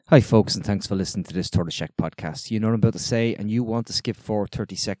Hi folks, and thanks for listening to this Tortoise Shack podcast. You know what I'm about to say and you want to skip forward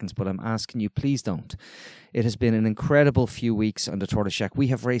 30 seconds, but I'm asking you, please don't. It has been an incredible few weeks on the Tortoise Shack. We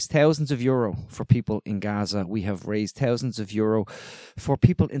have raised thousands of euro for people in Gaza. We have raised thousands of euro for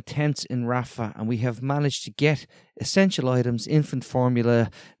people in tents in Rafah, and we have managed to get essential items, infant formula,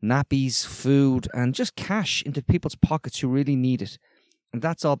 nappies, food, and just cash into people's pockets who really need it. And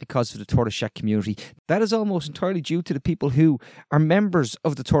that's all because of the Tortoise Shack community. That is almost entirely due to the people who are members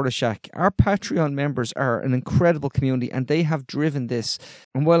of the Tortoise Shack. Our Patreon members are an incredible community and they have driven this.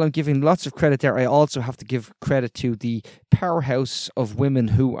 And while I'm giving lots of credit there, I also have to give credit to the powerhouse of women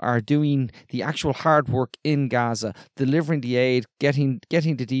who are doing the actual hard work in Gaza, delivering the aid, getting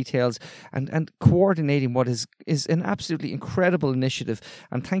the details and coordinating what is an absolutely incredible initiative.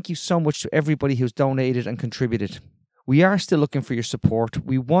 And thank you so much to everybody who's donated and contributed. We are still looking for your support.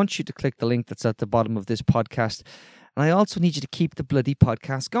 We want you to click the link that's at the bottom of this podcast. And I also need you to keep the bloody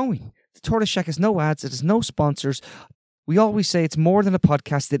podcast going. The Tortoise Shack has no ads. It has no sponsors. We always say it's more than a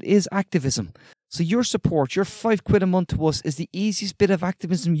podcast. It is activism. So your support, your £5 a month to us is the easiest bit of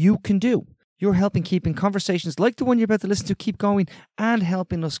activism you can do. You're helping keeping conversations like the one you're about to listen to keep going and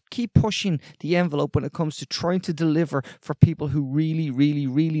helping us keep pushing the envelope when it comes to trying to deliver for people who really, really,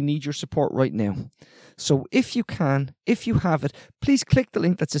 really need your support right now. So if you can, if you have it, please click the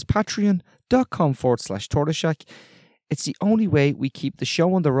link that says patreon.com/Tortoise Shack. It's the only way we keep the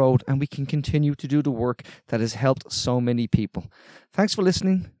show on the road and we can continue to do the work that has helped so many people. Thanks for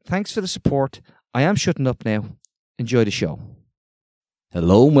listening. Thanks for the support. I am shutting up now. Enjoy the show.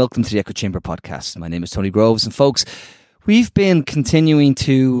 Hello and welcome to the Echo Chamber podcast. My name is Tony Groves, and folks, we've been continuing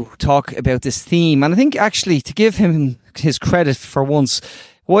to talk about this theme, and I think actually to give him his credit for once,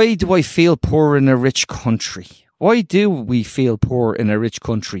 why do I feel poor in a rich country? Why do we feel poor in a rich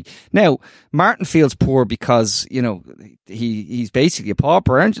country? Now, Martin feels poor because, you know, he's basically a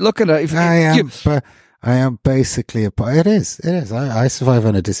pauper, aren't you? Look at it. I am basically a pauper. It is. I survive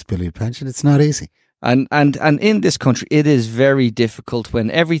on a disability pension. It's not easy. And in this country, it is very difficult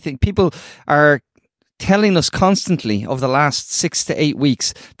when people are telling us constantly over the last 6 to 8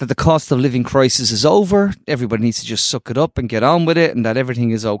 weeks that the cost of living crisis is over. Everybody needs to just suck it up and get on with it, and that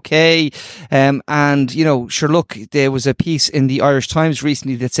everything is okay. And, you know, sure, look, there was a piece in the Irish Times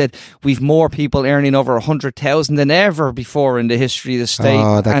recently that said we've more people earning over 100,000 than ever before in the history of the state.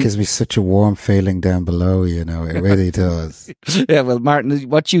 Oh, that gives me such a warm feeling down below, you know, it really does. Yeah, well, Martin,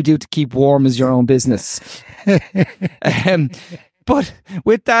 what you do to keep warm is your own business. But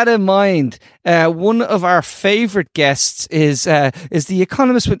with that in mind, one of our favourite guests is the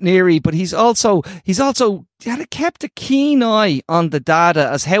economist with Neary, but he's also kept a keen eye on the data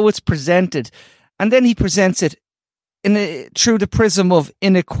as how it's presented, and then he presents it through the prism of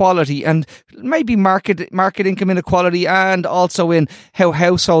inequality and maybe market income inequality, and also in how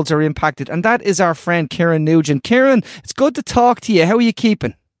households are impacted. And that is our friend Kieran Nugent. Kieran, it's good to talk to you. How are you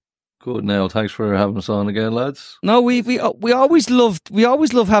keeping? Good now. Thanks for having us on again, lads. No, we always love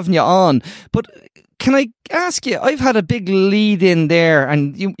having you on. But can I ask you? I've had a big lead in there,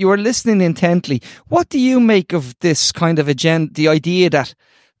 and you were listening intently. What do you make of this kind of agenda? The idea that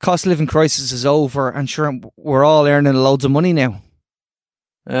cost of living crisis is over, and sure, we're all earning loads of money now.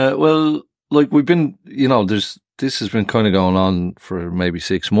 Well, like we've been, you know, this has been kind of going on for maybe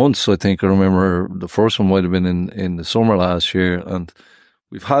 6 months. I think I remember the first one might have been in the summer last year, and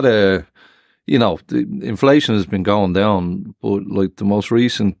we've had the inflation has been going down, but like the most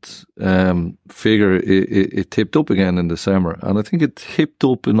recent figure, it tipped up again in December, and I think it tipped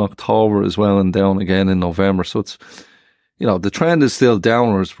up in October as well and down again in November. So it's, you know, the trend is still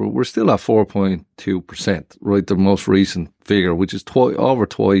downwards, but we're still at 4.2%, right? The most recent figure, which is over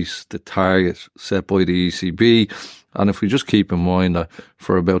twice the target set by the ECB. And if we just keep in mind that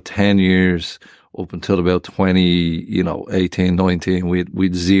for about 10 years, up until about 18, 19, we'd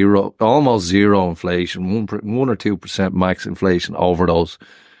almost zero inflation, 1 or 2% max inflation over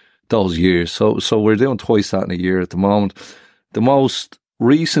those years. So we're doing twice that in a year at the moment. The most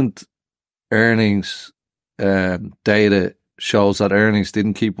recent earnings data shows that earnings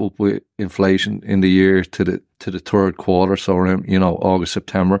didn't keep up with inflation in the year to the third quarter. So around, August,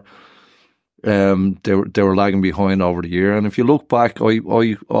 September. They were lagging behind over the year. And if you look back, I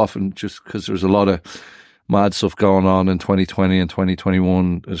often, just because there's a lot of mad stuff going on in 2020 and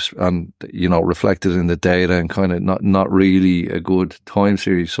 2021 and, reflected in the data, and kind of not really a good time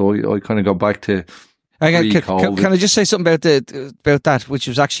series. So I kind of go back to Can I just say something about that, which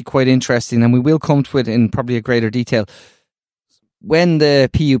was actually quite interesting, and we will come to it in probably a greater detail. When the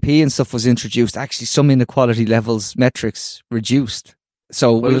PUP and stuff was introduced, actually some inequality levels metrics reduced.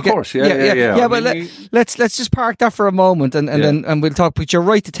 So Well, of course, yeah. But let's just park that for a moment, and then we'll talk. But you're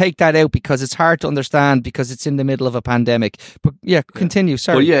right to take that out because it's hard to understand because it's in the middle of a pandemic. But continue.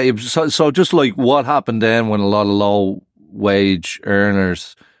 Sorry. Well, so just like what happened then when a lot of low wage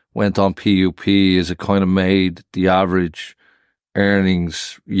earners went on PUP, is it kind of made the average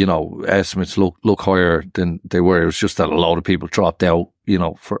earnings, estimates look higher than they were. It was just that a lot of people dropped out,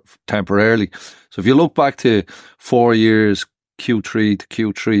 for temporarily. So if you look back to 4 years, Q3 to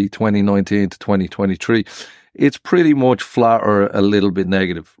Q3, 2019 to 2023, it's pretty much flat or a little bit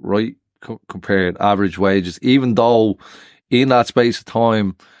negative, right? Compared average wages, even though in that space of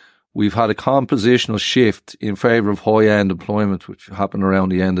time, we've had a compositional shift in favour of high-end employment, which happened around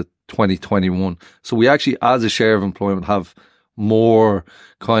the end of 2021. So we actually, as a share of employment, have more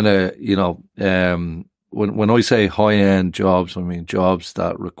kind of, when I say high-end jobs, I mean jobs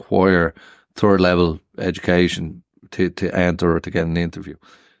that require third-level education to enter or to get an interview.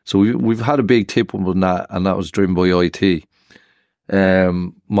 So we've had a big tip on that, and that was driven by IT,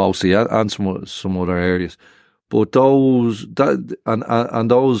 mostly, and some other areas. But those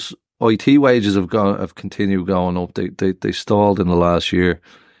IT wages have continued going up. They stalled in the last year,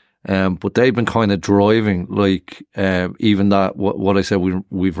 but they've been kind of driving, even that what I said,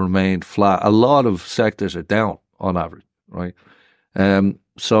 we've remained flat. A lot of sectors are down on average, right?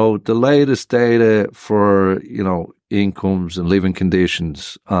 So the latest data for incomes and living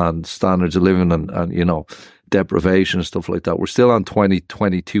conditions and standards of living and deprivation and stuff like that, we're still on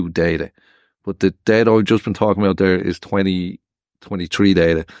 2022 data. But the data I've just been talking about there is 2023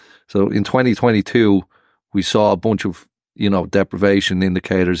 data. So in 2022, we saw a bunch of, deprivation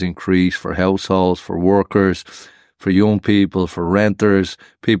indicators increase for households, for workers, for young people, for renters,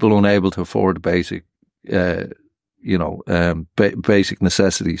 people unable to afford basic, basic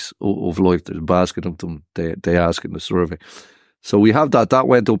necessities of life. There's a basket of them, they ask in the survey. So we have that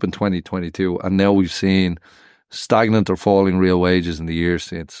went up in 2022, and now we've seen stagnant or falling real wages in the year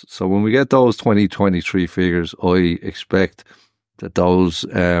since. So when we get those 2023 figures, I expect that those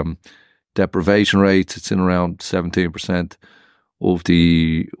deprivation rates, it's in around 17% of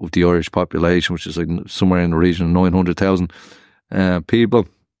the Irish population, which is like somewhere in the region of 900,000 people.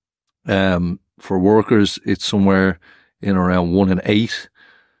 For workers, it's somewhere in around 1 in 8.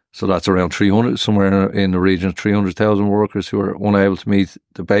 So that's around 300, somewhere in the region of 300,000 workers who are unable to meet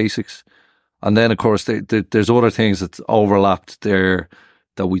the basics. And then, of course, there's other things that's overlapped there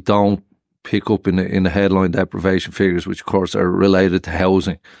that we don't pick up in the headline deprivation figures, which, of course, are related to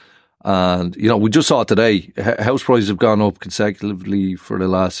housing. And, we just saw it today. House prices have gone up consecutively for the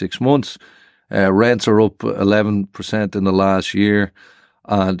last 6 months. Rents are up 11% in the last year.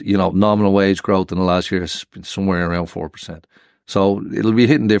 And, nominal wage growth in the last year has been somewhere around 4%. So it'll be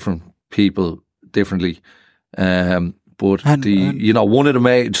hitting different people differently. But one of the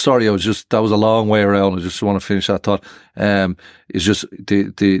main, sorry, that was a long way around. I just want to finish that thought. Is just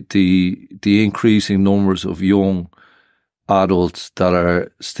the increasing numbers of young adults that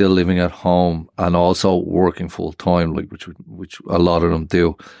are still living at home and also working full time, which a lot of them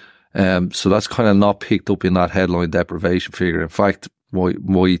do. So that's kind of not picked up in that headline deprivation figure. In fact,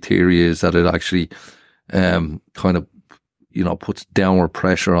 my theory is that it actually kind of puts downward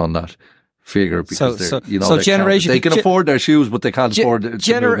pressure on that figure, because they can afford their shoes, but they can't afford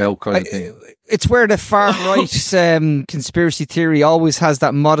to move out, kind of thing. It's where the far right conspiracy theory always has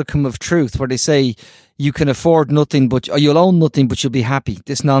that modicum of truth, where they say you can afford nothing, or you'll own nothing, but you'll be happy.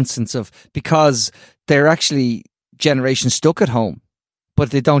 This nonsense because they're actually generations stuck at home,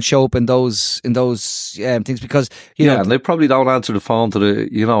 but they don't show up in those things because and they probably don't answer the phone to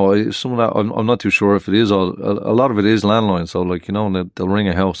the some of that. I'm not too sure if it is all. A lot of it is landline, so they'll ring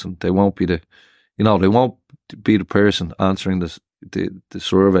a house and they won't be the person answering the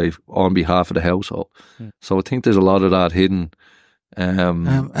survey on behalf of the household. So I think there's a lot of that hidden.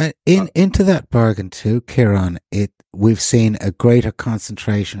 Into that bargain too, Kieran, we've seen a greater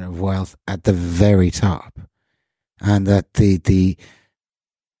concentration of wealth at the very top, and that the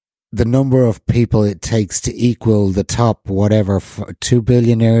number of people it takes to equal the top, 2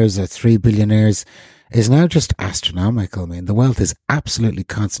 billionaires or 3 billionaires, is now just astronomical. I mean, the wealth is absolutely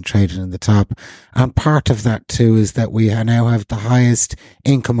concentrated in the top. And part of that too is that we now have the highest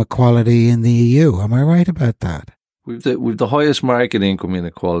income equality in the EU. Am I right about that? We've the highest market income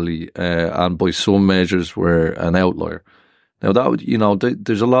inequality, and by some measures we're an outlier. Now that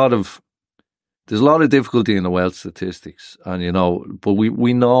there's a lot of difficulty in the wealth statistics, and but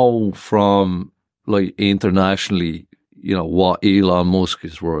we know from internationally, what Elon Musk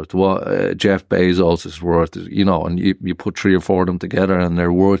is worth, what Jeff Bezos is worth, and you put 3 or 4 of them together, and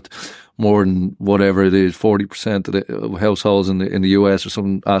they're worth more than whatever it is, 40% of the households in the US or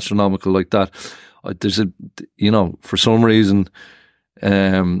something astronomical like that. There's for some reason,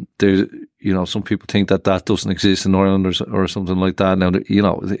 there, some people think that doesn't exist in Ireland or something like that. Now,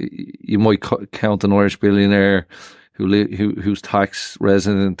 you might count an Irish billionaire who's tax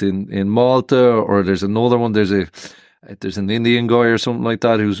resident in Malta, or there's another one. There's an Indian guy or something like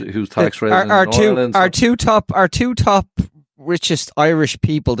that who's tax resident in Ireland. Our two top richest Irish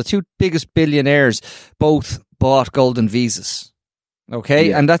people, the two biggest billionaires, both bought golden visas. Okay,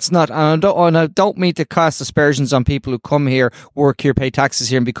 yeah. And that's not, and I don't mean to cast aspersions on people who come here, work here, pay taxes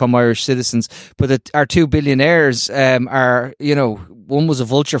here, and become Irish citizens. But our two billionaires are, one was a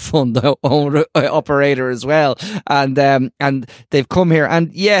vulture fund operator as well, and they've come here.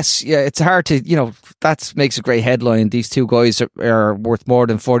 And yes, it's hard to, that makes a great headline. These two guys are worth more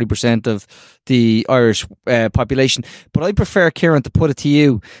than 40% of the Irish population. But I prefer, Kieran, to put it to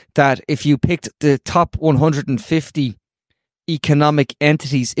you that if you picked the top 150 economic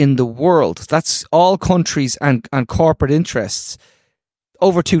entities in the world, that's all countries and corporate interests,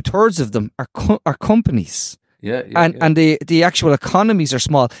 over 2/3 of them are companies. And the actual economies are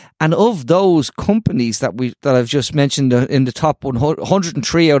small. And of those companies that I've just mentioned in the top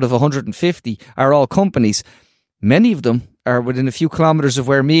 103 out of 150 are all companies. Many of them are within a few kilometres of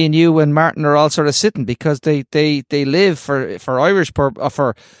where me and you and Martin are all sort of sitting, because they live for Irish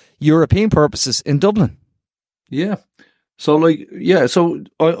for European purposes in Dublin. Yeah. So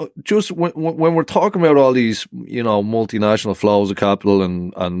just when we're talking about all these, multinational flows of capital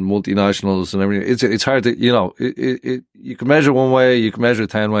and multinationals and everything, it's hard to, you can measure one way, you can measure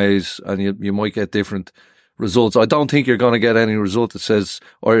 10 ways, and you might get different results. I don't think you're going to get any result that says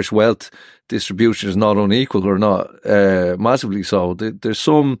Irish wealth distribution is not unequal or not massively so. There's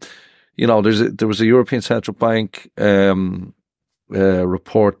some, there was a European Central Bank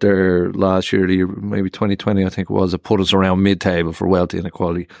report there last year, maybe 2020, I think it was, that put us around mid-table for wealth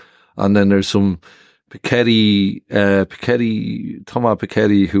inequality. And then there's some Thomas Piketty,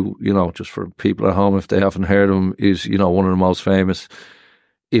 who, just for people at home, if they haven't heard of him, is, one of the most famous,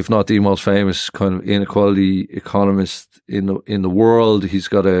 if not the most famous kind of inequality economist in the world. He's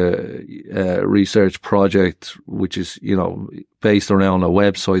got a research project which is, based around a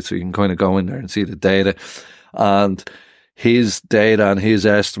website, so you can kind of go in there and see the data. And his data and his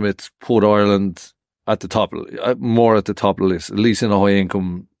estimates put Ireland more at the top of the list, at least in a high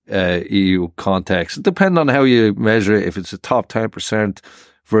income EU context. Depending on how you measure it, if it's the top 10%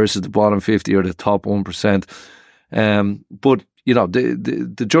 versus the bottom 50 or the top 1%. But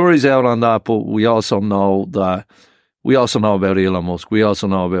the jury's out on that. But we also know about Elon Musk. We also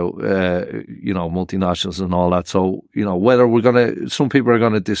know about multinationals and all that. So whether some people are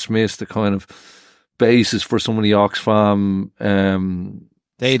going to dismiss the kind of basis for some of the Oxfam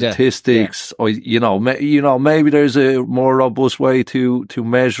data statistics, or maybe there's a more robust way to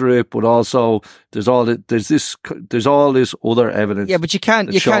measure it, but also there's all this other evidence. Yeah, but you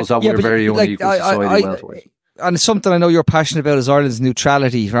can't. Shows that we're very unequal society. And something I know you're passionate about is Ireland's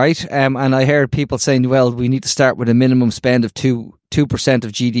neutrality, right? And I heard people saying, well, we need to start with a minimum spend of 2%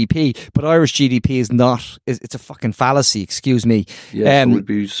 of GDP, but Irish GDP is not, it's a fucking fallacy, excuse me. Yeah, so we'd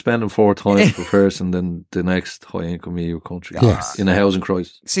be spending 4 times per person than the next high income EU country in a housing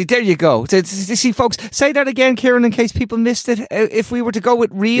crisis. See, there you go. See, folks, say that again, Kieran, in case people missed it. If we were to go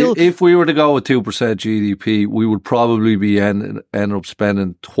with If we were to go with 2% GDP, we would probably be end up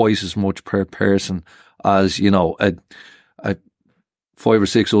spending twice as much per person as, a 5 or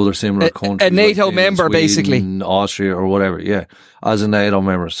 6 other similar countries. A NATO member, Sweden, basically. Austria or whatever, yeah, as a NATO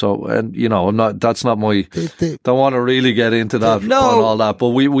member. So, and, that's not my, don't want to really get into that and all that, but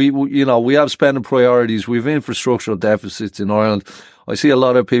we have spending priorities. We have infrastructural deficits in Ireland. I see a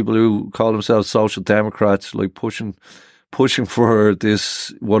lot of people who call themselves social democrats, like pushing for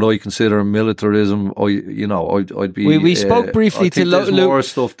this, what I consider militarism. I'd be. We spoke briefly to Luke.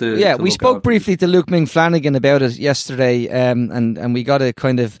 We spoke briefly to Luke Ming-Flanagan about it yesterday, and we got to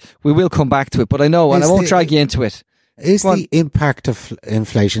we will come back to it. But I know, and I won't drag you into it. Is the impact of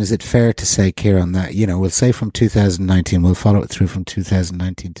inflation, is it fair to say, Kieran, that, we'll say from 2019, we'll follow it through from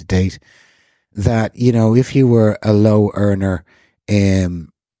 2019 to date, that, if you were a low earner, in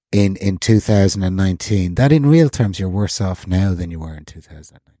 2019, that in real terms you're worse off now than you were in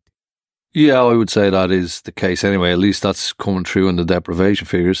 2019? Yeah, I would say that is the case anyway. At least that's coming through in the deprivation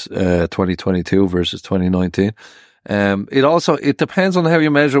figures, 2022 versus 2019. It depends on how you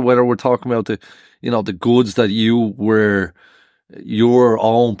measure, whether we're talking about the goods that you were, your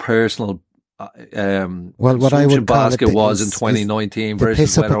own personal what I would basket was in 2019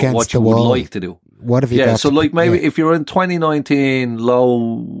 versus what you would like to do. What have you got? Yeah, so like maybe if you're in 2019,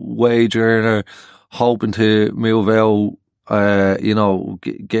 low wage earner, hoping to move out,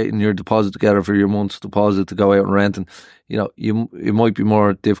 getting your deposit together for your month's deposit to go out and rent, and it might be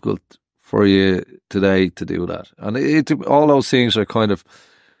more difficult for you today to do that. And all those things are kind of,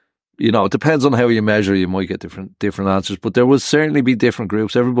 it depends on how you measure. You might get different answers, but there will certainly be different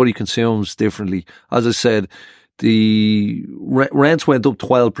groups. Everybody consumes differently. As I said, the rents went up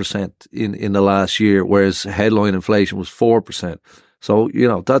 12% in the last year, whereas headline inflation was 4%. So,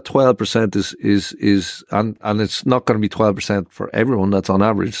 that 12% is and it's not going to be 12% for everyone. That's on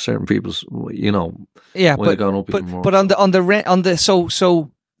average. Certain people's, but gone up even more. But on the rent,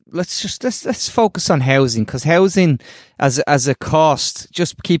 so let's focus on housing, because housing as a cost,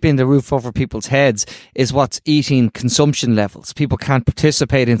 just keeping the roof over people's heads, is what's eating consumption levels. People can't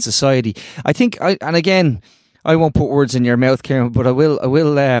participate in society. I think, and again, I won't put words in your mouth, Kieran, but I will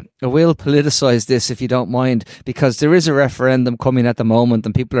politicise this, if you don't mind, because there is a referendum coming at the moment,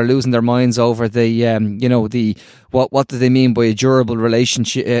 and people are losing their minds over the what do they mean by a durable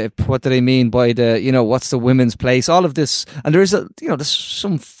relationship? What do they mean by what's the women's place? All of this, and there is there's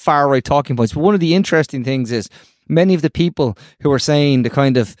some far right talking points. But one of the interesting things is many of the people who are saying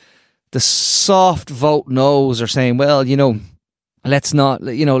the soft vote no's are saying, well, let's not,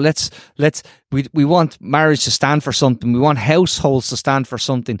 we want marriage to stand for something. We want households to stand for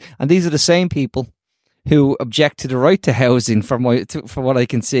something. And these are the same people who object to the right to housing, from what I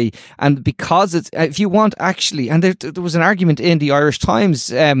can see. And because it's, if you want actually, and there was an argument in the Irish Times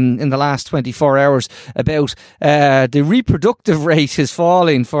in the last 24 hours about the reproductive rate is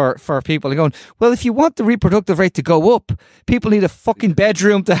falling for people. They're going, well, if you want the reproductive rate to go up, people need a fucking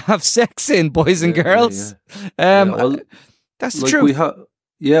bedroom to have sex in, boys and girls. That's the truth. We've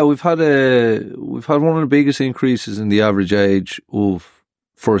had one of the biggest increases in the average age of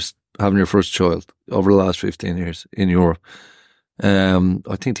having your first child over the last 15 years in Europe.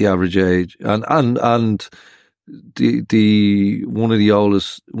 I think the average age and the one of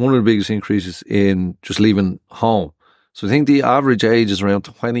the biggest increases in just leaving home. So I think the average age is around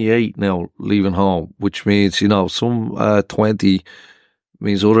 28 now, leaving home, which means some 20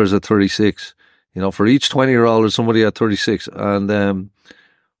 means others at 36. For each 20-year-old, there's somebody at 36. And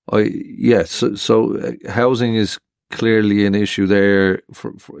so housing is clearly an issue there.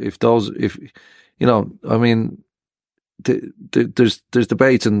 There's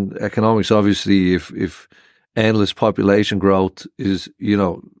debates in economics, obviously, if endless population growth is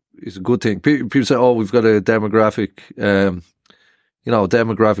a good thing. People say, oh, we've got a demographic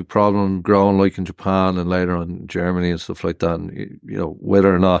problem growing, like in Japan and later on Germany and stuff like that. And,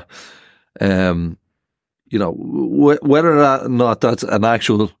 whether or not, whether or not that's an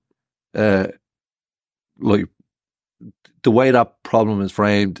actual, like the way that problem is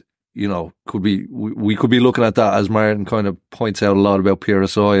framed, could be, we could be looking at that, as Martin kind of points out a lot about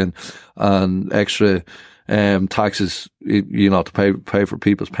PRSI and extra taxes, to pay for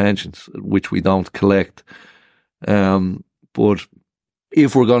people's pensions, which we don't collect. But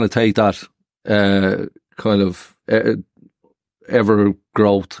if we're going to take that kind of ever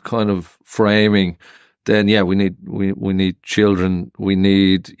growth kind of framing, then we need children. We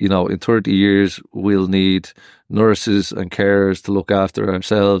need, in 30 years we'll need nurses and carers to look after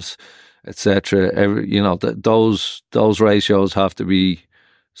ourselves, etc. Those ratios have to be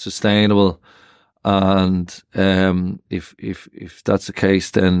sustainable. And if that's the case,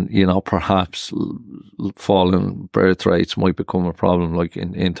 then perhaps falling birth rates might become a problem, like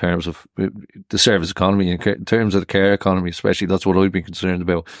in terms of the service economy, in terms of the care economy, especially. That's what I've been concerned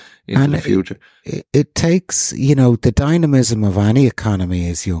about into the future. It takes, the dynamism of any economy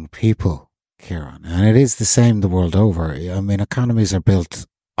is young people, Kieran, and it is the same the world over. I mean, economies are built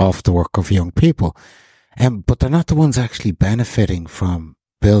off the work of young people, but they're not the ones actually benefiting from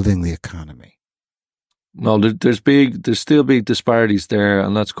building the economy. No, there's still big disparities there,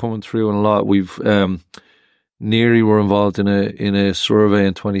 and that's coming through in a lot. We've Neary were involved in a survey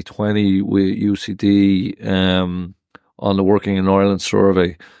in 2020 with UCD on the Working in Ireland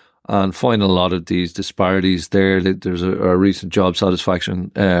survey, and finding a lot of these disparities there. There's a recent job satisfaction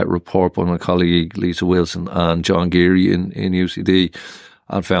report by my colleague Lisa Wilson and John Geary in UCD,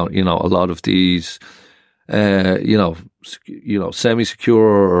 and found a lot of these semi-secure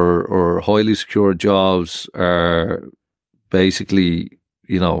or highly secure jobs are basically,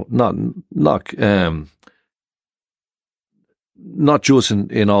 not just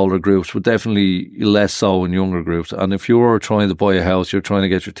in older groups, but definitely less so in younger groups. And if you're trying to buy a house, you're trying to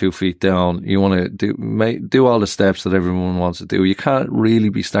get your 2 feet down, you want to do all the steps that everyone wants to do. You can't really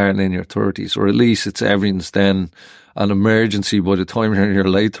be starting in your 30s, or at least it's everything's then an emergency by the time you're in your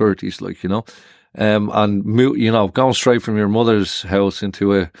late 30s, and going straight from your mother's house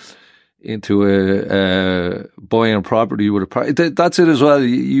into a buying a property with that's it as well.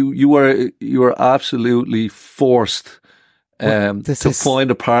 You were absolutely forced to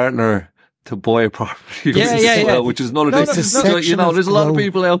find a partner to buy a property, which is another thing. There's a lot of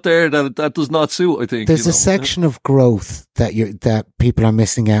people out there that does not suit. I think there's a section of growth that people are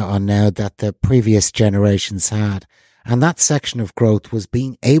missing out on now that the previous generations had, and that section of growth was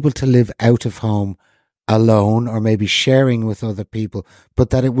being able to live out of home alone or maybe sharing with other people, but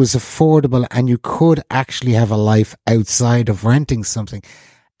that it was affordable and you could actually have a life outside of renting something.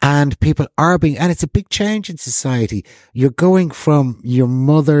 And people are and it's a big change in society. You're going from your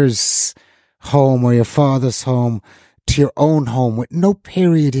mother's home or your father's home to your own home with no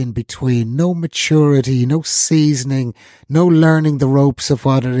period in between, no maturity, no seasoning, no learning the ropes of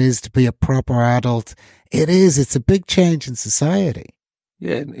what it is to be a proper adult. It's a big change in society.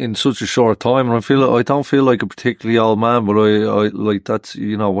 Yeah, in such a short time, and I don't feel like a particularly old man, but I like that's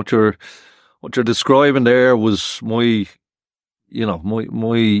what you're describing there was my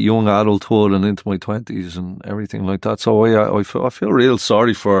young adulthood and into my 20s and everything like that. So I feel real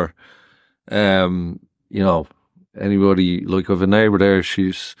sorry for anybody. Like I have a neighbour there.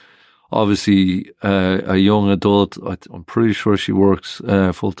 She's obviously a young adult. I'm pretty sure she works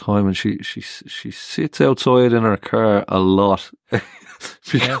full time, and she sits outside in her car a lot.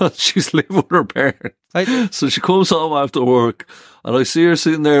 Because she's living with her parents. So she comes home after work and I see her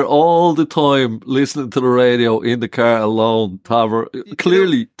sitting there all the time listening to the radio in the car alone to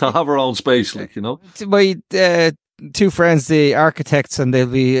have her own space, My two friends, the architects, and they'll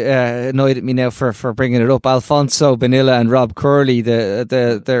be annoyed at me now for bringing it up, Alfonso Bonilla and Rob Curley,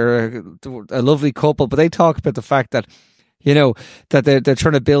 they're a lovely couple, but they talk about the fact that that they're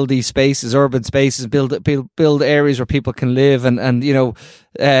trying to build these spaces, urban spaces, build areas where people can live, and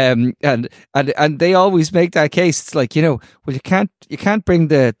they always make that case. It's like, well, you can't bring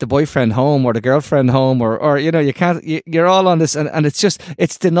the boyfriend home or the girlfriend home, or you can't. You're all on this, and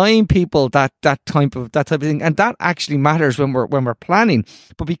it's denying people that type of thing, and that actually matters when we're planning.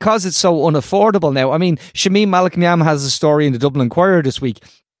 But because it's so unaffordable now, I mean, Shamim Malakanyam has a story in the Dublin Inquirer this week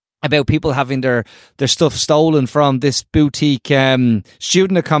about people having their stuff stolen from this boutique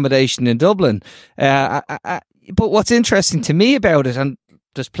student accommodation in Dublin. But what's interesting to me about it, and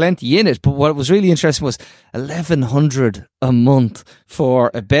there's plenty in it, but what was really interesting was $1,100 a month for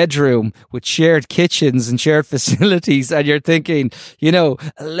a bedroom with shared kitchens and shared facilities. And you're thinking,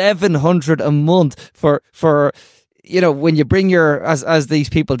 $1,100 a month for when you bring as these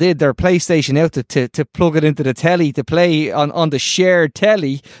people did, their PlayStation out to plug it into the telly to play on the shared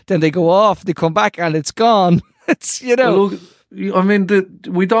telly, then they go off, they come back and it's gone. It's, Well, look, I mean,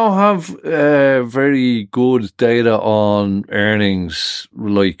 we don't have very good data on earnings,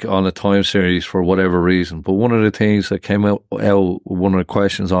 like on a time series for whatever reason. But one of the things that came out one of the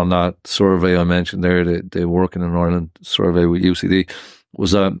questions on that survey I mentioned there, the Working in Ireland survey with UCD,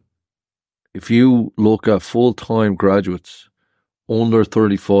 was that if you look at full-time graduates under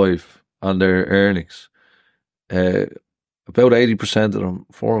 35 and their earnings, about 80% of them,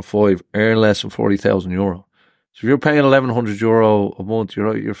 4 and 5, earn less than €40,000. So if you're paying €1,100 a month,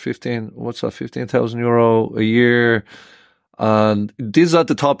 you're 15,000 euro a year. And this is at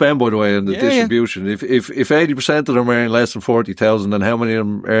the top end, by the way, in the distribution. Yeah. If 80% of them earn less than 40,000, then how many of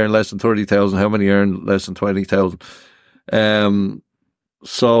them earn less than 30,000? How many earn less than 20,000?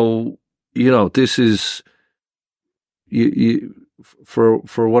 So, this is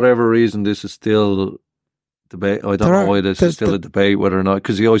for whatever reason, this is still debate. I don't know why this is still a debate whether or not,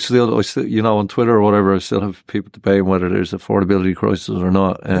 because I still on Twitter or whatever, I still have people debating whether there's affordability crisis or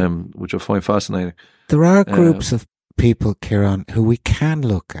not, which I find fascinating. There are groups of people, Kieran, who we can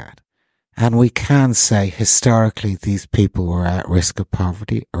look at and we can say historically these people were at risk of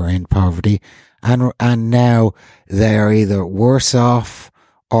poverty or in poverty, and now they are either worse off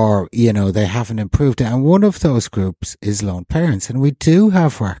or, they haven't improved it. And one of those groups is lone parents. And we do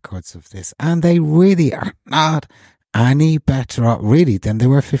have records of this. And they really are not any better off, really, than they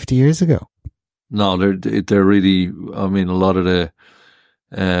were 50 years ago. No, they're really, I mean, a lot of they're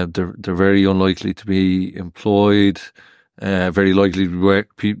very unlikely to be employed, very likely to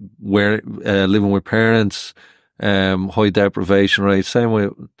be living with parents, high deprivation rates, same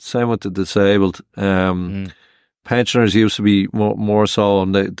with the disabled. Pensioners used to be more so,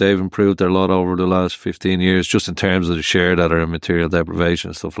 and they've improved their lot over the last 15 years, just in terms of the share that are in material deprivation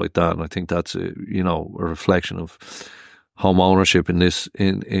and stuff like that. And I think that's a reflection of home ownership in this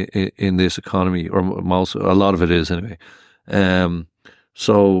economy, or a lot of it is anyway.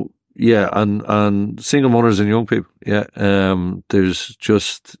 So yeah, and single mothers and young people. Yeah, there's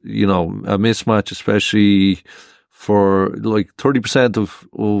just a mismatch, especially for like 30% of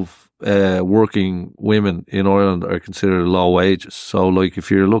working women in Ireland are considered low wages. So like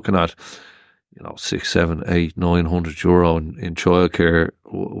if you're looking at 6, 7, 8, 900 euro in childcare,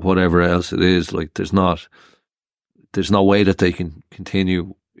 whatever else it is, like there's no way that they can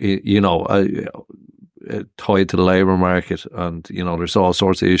continue, tied to the labour market. And, there's all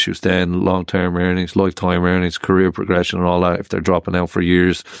sorts of issues then, long-term earnings, lifetime earnings, career progression and all that, if they're dropping out for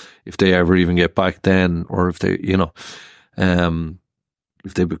years, if they ever even get back then, or if they,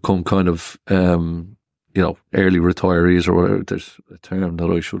 if they become kind of, early retirees or whatever. There's a term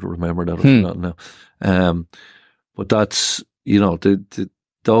that I should remember that I've forgotten now. But that's,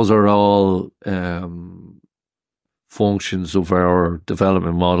 those are all functions of our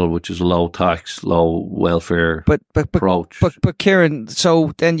development model, which is low tax, low welfare approach. But Kieran,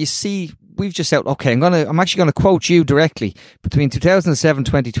 so then you see, we've just out. Okay, I'm actually gonna quote you directly. Between 2007 and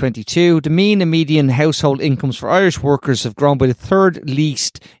 2022, the mean and median household incomes for Irish workers have grown by the third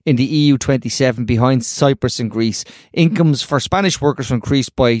least in the EU 27, behind Cyprus and Greece. Incomes for Spanish workers have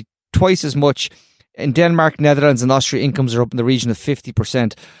increased by twice as much. In Denmark, Netherlands, and Austria, incomes are up in the region of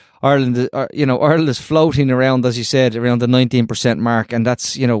 50%. Ireland, Ireland is floating around, as you said, around the 19% mark, and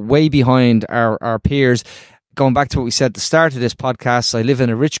that's way behind our peers. Going back to what we said at the start of this podcast, I live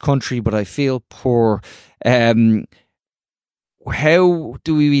in a rich country, but I feel poor. How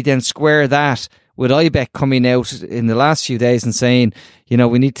do we then square that with IBEC coming out in the last few days and saying,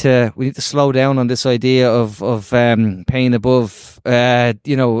 we need to slow down on this idea of paying above,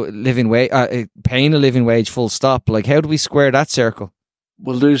 living wage, paying a living wage, full stop. Like, how do we square that circle?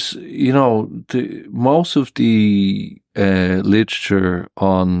 Well, there's, most of the literature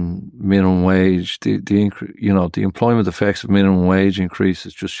on minimum wage, the employment effects of minimum wage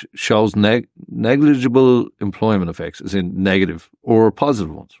increases just shows negligible employment effects, as in negative or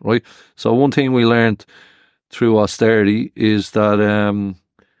positive ones, right? So one thing we learned through austerity is that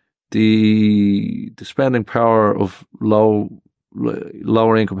the spending power of lower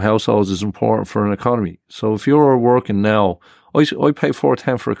income households is important for an economy. So if you're working now, I paid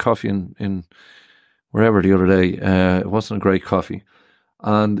 $4.10 for a coffee in wherever the other day. It wasn't a great coffee.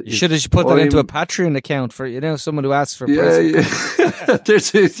 And you should have put that into a Patreon account for someone who asks for yeah.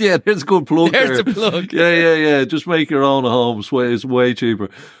 There's a good plug. There's a plug. Yeah. Just make your own at home. It's way cheaper.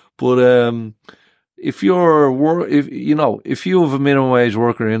 But if you have a minimum wage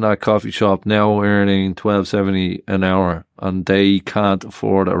worker in that coffee shop now earning $12.70 an hour, and they can't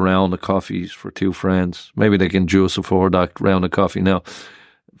afford a round of coffees for two friends, maybe they can just afford that round of coffee now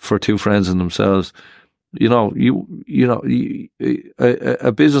for two friends and themselves. A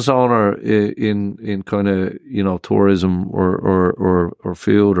business owner in kind of tourism or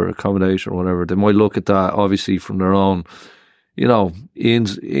food or accommodation or whatever, they might look at that obviously from their own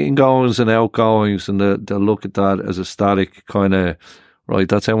ingoings and outgoings, and they'll look at that as a static kind of, right,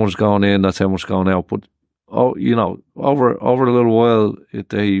 that's how much going in, that's how much going out. But over a little while,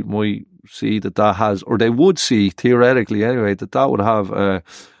 they might see that has, or they would see theoretically anyway, that would have a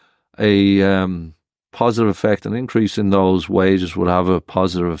positive effect. An increase in those wages would have a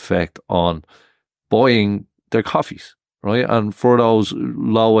positive effect on buying their coffees. Right, and for those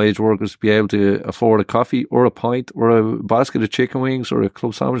low-wage workers to be able to afford a coffee or a pint or a basket of chicken wings or a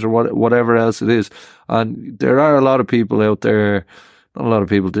club sandwich or whatever else it is. And there are a lot of people out there, not a lot of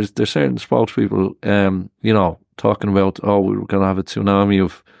people, there's certain spokespeople, talking about, we were going to have a tsunami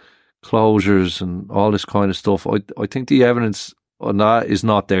of closures and all this kind of stuff. I think the evidence on that is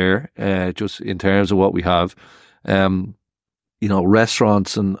not there, just in terms of what we have.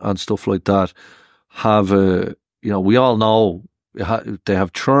 Restaurants and stuff like that have we all know they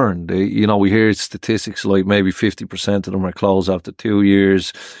have churn. We hear statistics like maybe 50% of them are closed after 2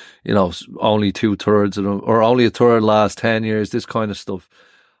 years, only 2/3 of them, or only a third last 10 years, this kind of stuff.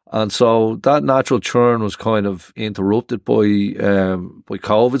 And so that natural churn was kind of interrupted by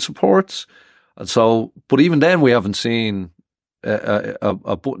COVID supports. And so, but even then we haven't seen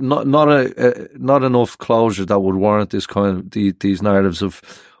not enough closure that would warrant this kind of these narratives of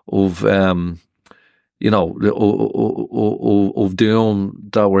doom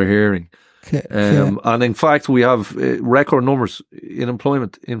that we're hearing. And in fact, we have record numbers in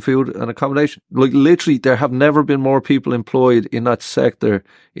employment in food and accommodation. Like literally, there have never been more people employed in that sector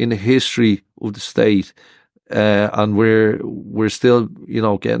in the history of the state. And we're still,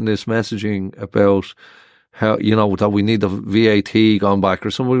 getting this messaging about how, that we need the VAT gone back, or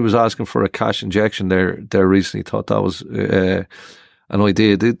somebody was asking for a cash injection there recently. Thought that was an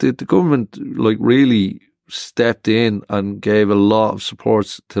idea. The government really stepped in and gave a lot of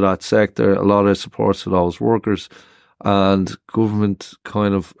supports to that sector, a lot of supports to those workers, and government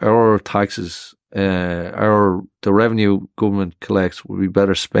kind of, our taxes, the revenue government collects would be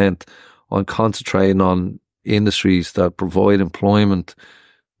better spent on concentrating on industries that provide employment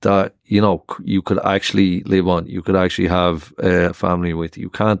that, you could actually live on, you could actually have a family with. You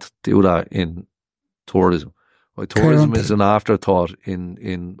can't do that in tourism. Like, tourism is an afterthought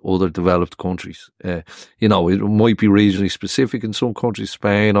in other developed countries. It might be regionally specific in some countries,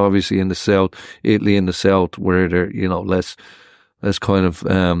 Spain, obviously in the south, Italy in the south, where they're, less kind of,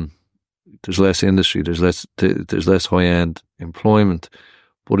 there's less industry, there's less high end employment,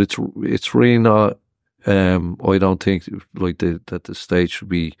 but it's really not. I don't think that the state should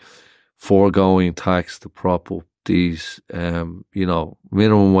be foregoing tax to prop up these,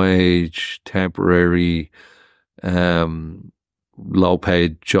 minimum wage, temporary, low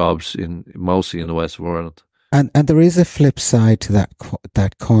paid jobs mostly in the west of Ireland. And there is a flip side to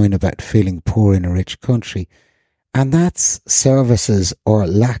that coin about feeling poor in a rich country, and that's services or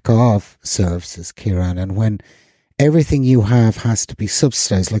lack of services, Kieran. And when everything you have has to be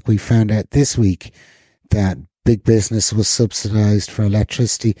subsidised, like we found out this week that big business was subsidised for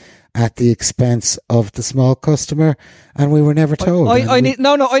electricity at the expense of the small customer, and we were never told. I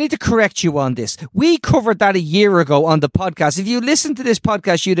need to correct you on this. We covered that a year ago on the podcast. If you listened to this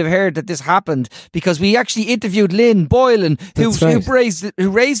podcast, you'd have heard that this happened because we actually interviewed Lynn Boylan, who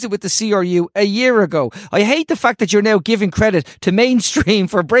raised it with the CRU a year ago. I hate the fact that you're now giving credit to Mainstream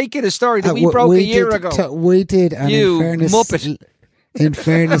for breaking a story that we broke a year ago. We did, and you in fairness, muppet. In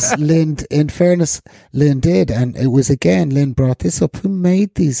fairness, Lynn did, and it was again Lynn brought this up. Who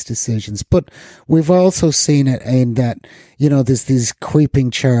made these decisions? But we've also seen it in that there's these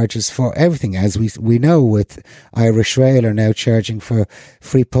creeping charges for everything, as we know, with Irish Rail are now charging for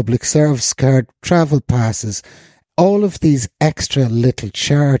free public service card travel passes. All of these extra little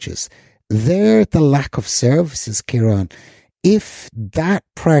charges, they're the lack of services, Kieran. If that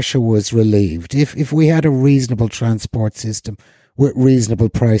pressure was relieved, if we had a reasonable transport system with reasonable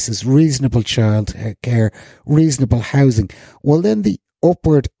prices, reasonable child care, reasonable housing, well, then the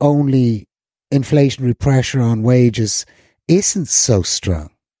upward only inflationary pressure on wages isn't so strong.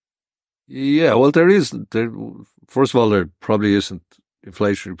 Yeah, well, first of all, there probably isn't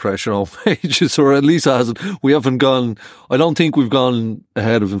inflationary pressure on wages, or at least hasn't. We haven't gone, I don't think we've gone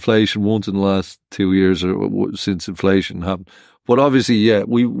ahead of inflation once in the last 2 years or since inflation happened. But obviously, yeah,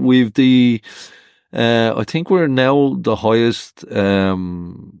 we've I think we're now the highest,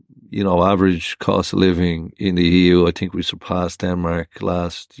 average cost of living in the EU. I think we surpassed Denmark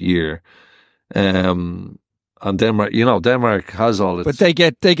last year. And Denmark has all its. But they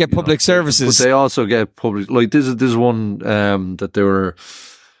get public services. But they also get public. Like this is one but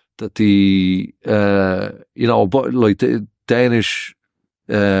the Danish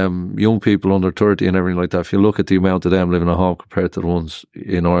young people under 30 and everything like that. If you look at the amount of them living at home compared to the ones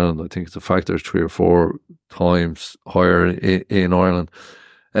in Ireland, I think it's a factor 3 or 4 times higher in Ireland.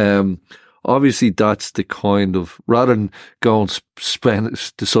 Obviously, that's the kind of, rather than go and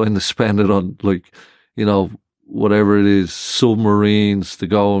deciding to spend it on whatever it is, submarines to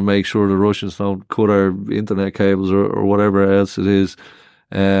go and make sure the Russians don't cut our internet cables or whatever else it is.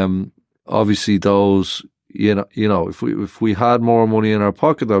 Obviously, those, if we had more money in our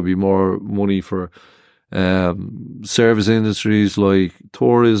pocket, there'd be more money for service industries like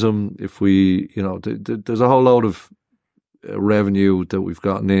tourism. If we, there's a whole load of revenue that we've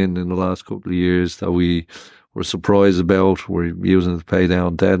gotten in the last couple of years that we were surprised about. We're using it to pay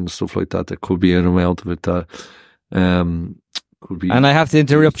down debt and stuff like that. There could be an amount of it that could be. And I have to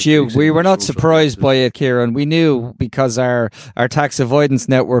interrupt you. We were not surprised by it, Kieran. We knew, because our tax avoidance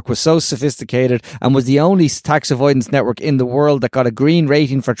network was so sophisticated and was the only tax avoidance network in the world that got a green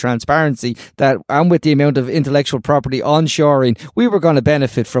rating for transparency, that, and with the amount of intellectual property onshoring, we were going to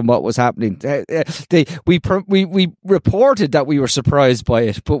benefit from what was happening. We reported that we were surprised by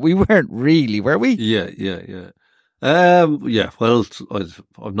it, but we weren't really, were we? Yeah. Well,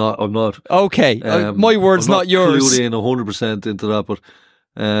 I'm not. Okay, my word's not yours. I'm not clued in 100% into that,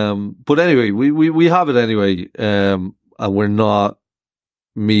 but anyway, we have it anyway, and we're not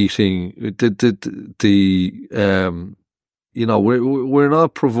meeting we're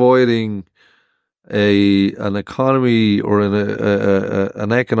not providing an economy or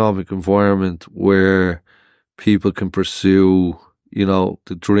an economic environment where people can pursue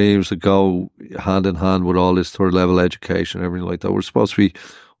the dreams that go hand in hand with all this third level education and everything like that. We're supposed to be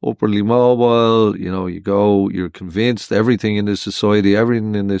upwardly mobile. You're convinced everything in this society,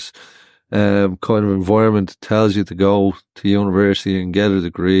 everything in this kind of environment tells you to go to university and get a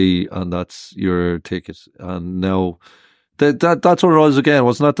degree, and that's your ticket. And now that's what it was again.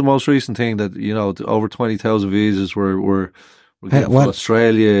 Wasn't that the most recent thing that, you know, over 20,000 visas were getting from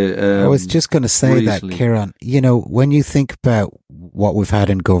Australia? I was just going to say recently. That, Kieran, you know, when you think about what we've had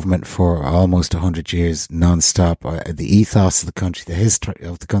in government for almost 100 years non-stop, the ethos of the country, the history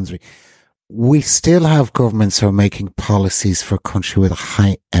of the country, we still have governments who are making policies for a country with a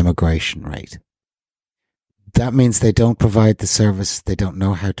high emigration rate. That means they don't provide the services. They don't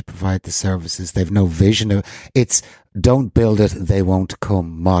know how to provide the services. They've no vision of it's don't build it, they won't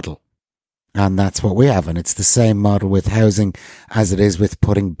come model. And that's what we have. And it's the same model with housing as it is with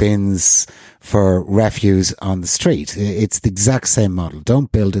putting bins for refuse on the street. It's the exact same model.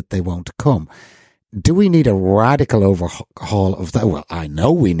 Don't build it, they won't come. Do we need a radical overhaul of that? Well, I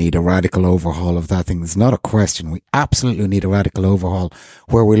know we need a radical overhaul of that thing. There's not a question. We absolutely need a radical overhaul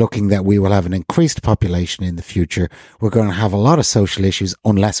where we're looking that we will have an increased population in the future. We're going to have a lot of social issues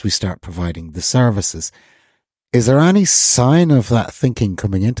unless we start providing the services. Is there any sign of that thinking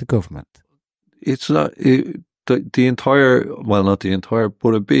coming into government? It's not the entire, well, not the entire,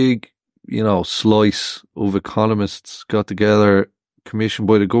 but a big, you know, slice of economists got together, commissioned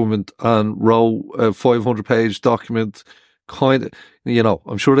by the government, and wrote a 500-page document. Kind of, you know,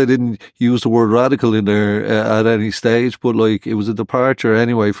 I'm sure they didn't use the word radical in there at any stage, but like it was a departure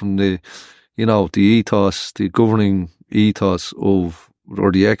anyway from the, you know, the ethos, the governing ethos of,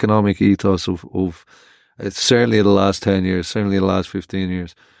 or the economic ethos of certainly the last 10 years, certainly the last 15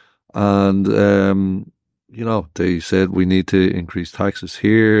 years. And, you know, they said we need to increase taxes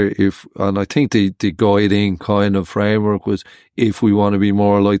here. And I think the guiding kind of framework was if we want to be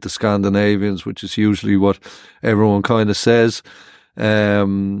more like the Scandinavians, which is usually what everyone kind of says.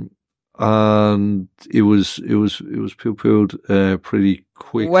 And it was poo-pooed pretty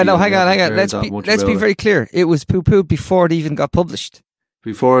quickly. Well, no, hang on. Let's be very clear. It was poo-pooed before it even got published.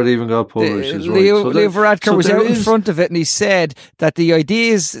 Before it even got published, Leo Varadkar was out in front of it, and he said that the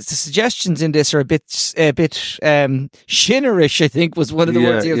ideas, the suggestions in this are a bit shinnerish, I think was one of the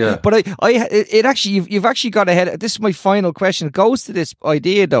words he used. Yeah. But it actually, you've actually got ahead. This is my final question. It goes to this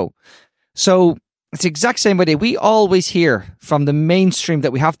idea though. So it's the exact same idea. We always hear from the mainstream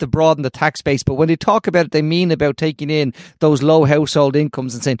that we have to broaden the tax base, but when they talk about it, they mean about taking in those low household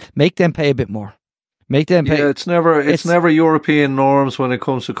incomes and saying, make them pay a bit more. Make them pay. Yeah, it's never European norms when it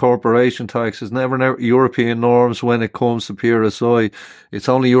comes to corporation tax. It's never European norms when it comes to PRSI. It's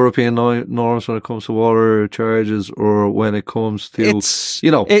only European norms when it comes to water charges or when it comes to,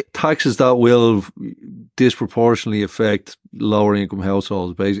 taxes that will disproportionately affect lower income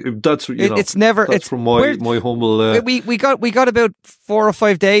households. Basically, that's from my humble. We got about 4 or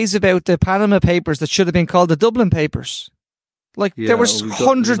 5 days about the Panama Papers that should have been called the Dublin Papers. Like there was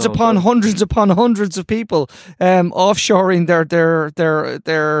hundreds upon hundreds upon hundreds of people offshoring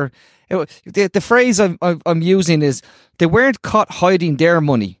the phrase I'm using is they weren't caught hiding their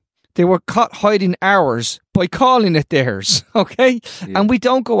money. They were caught hiding ours by calling it theirs. Okay, and we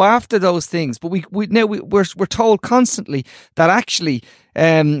don't go after those things, but we're told constantly that actually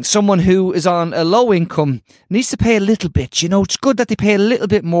someone who is on a low income needs to pay a little bit. You know, it's good that they pay a little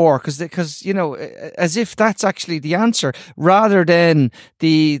bit more because you know, as if that's actually the answer rather than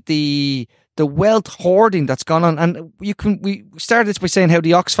the wealth hoarding that's gone on. And we started this by saying how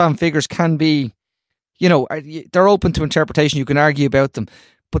the Oxfam figures can be, you know, they're open to interpretation. You can argue about them.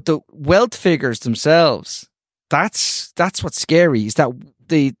 But the wealth figures themselves, that's what's scary, is that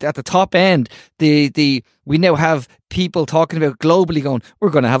at the top end, we now have people talking about globally going, we're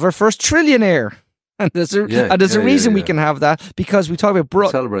going to have our first trillionaire. And there's a reason we can have that, because we talk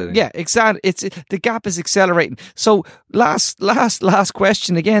about celebrating. Yeah, exactly. The gap is accelerating. So last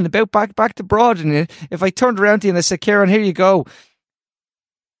question again about back to broadening it. If I turned around to you and I said, Kieran, here you go.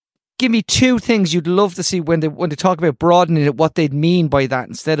 Give me 2 things you'd love to see when they talk about broadening it, what they'd mean by that,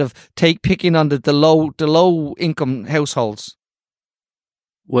 instead of picking on the low income households.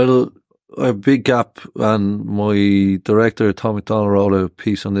 Well, a big gap, and my director Tom McDonald wrote a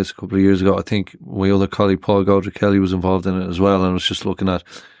piece on this a couple of years ago. I think my other colleague Paul Gaudrick-Kelly was involved in it as well, and I was just looking at,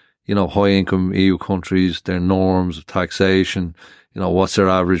 you know, high income EU countries, their norms of taxation. You know, what's their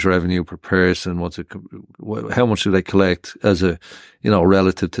average revenue per person? How much do they collect as a, you know,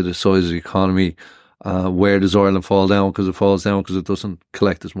 relative to the size of the economy? Where does Ireland fall down? Because it falls down because it doesn't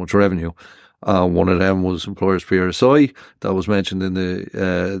collect as much revenue. One of them was employers' PRSI. That was mentioned in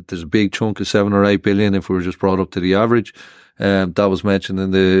there's a big chunk of 7 or 8 billion if we were just brought up to the average. That was mentioned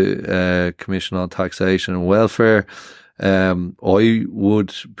in the Commission on Taxation and Welfare. I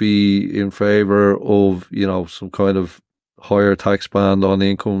would be in favour of, you know, some kind of higher tax band on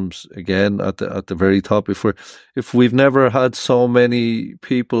incomes again at the very top. If we've never had so many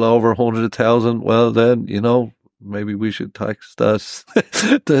people over 100,000, well then, you know, maybe we should tax that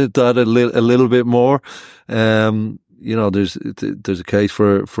a little bit more. You know, there's a case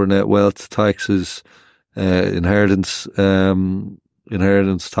for net wealth taxes. Inheritance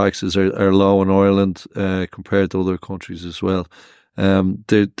taxes are low in Ireland compared to other countries as well.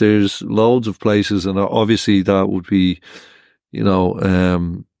 There's loads of places, and obviously that would be, you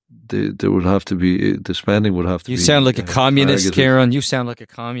know, there would have to be, the spending would have to be. You sound like a communist, Kieran. You sound like a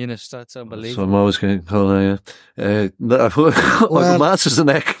communist. That's unbelievable. So I'm always going to call I have a master's in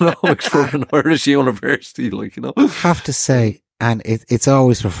economics from an Irish university, like, you know. I have to say, and it's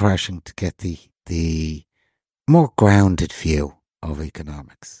always refreshing to get the more grounded view of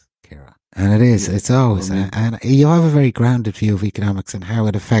economics, Kieran. And it is, it's always, and you have a very grounded view of economics and how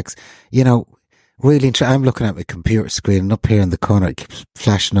it affects, you know, really. I'm looking at my computer screen, and up here in the corner, it keeps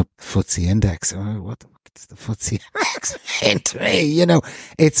flashing up the FTSE index. What the fuck is the FTSE index mean to me? You know,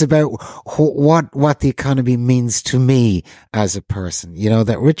 it's about what the economy means to me as a person. You know,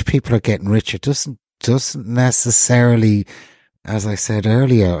 that rich people are getting richer doesn't necessarily, as I said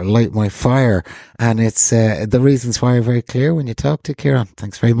earlier, light my fire. And it's the reasons why are very clear when you talk to Kieran.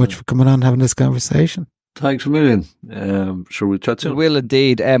 Thanks very much for coming on and having this conversation. Thanks a million. Sure, we'll chat soon. We will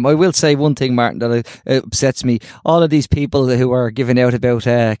indeed. I will say one thing, Martin, that upsets me. All of these people who are giving out about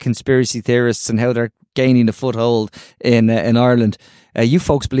conspiracy theorists and how they're gaining a foothold in Ireland. You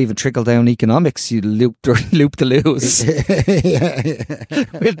folks believe in trickle-down economics, you loop the loos.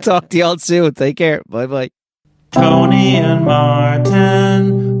 We'll talk to you all soon. Take care. Bye-bye. Tony and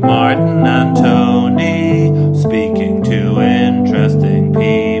Martin, Martin and Tony, speaking to interesting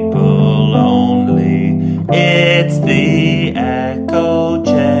people only. It's the Echo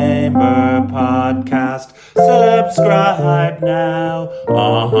Chamber Podcast. Subscribe now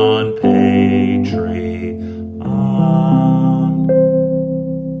on Patreon.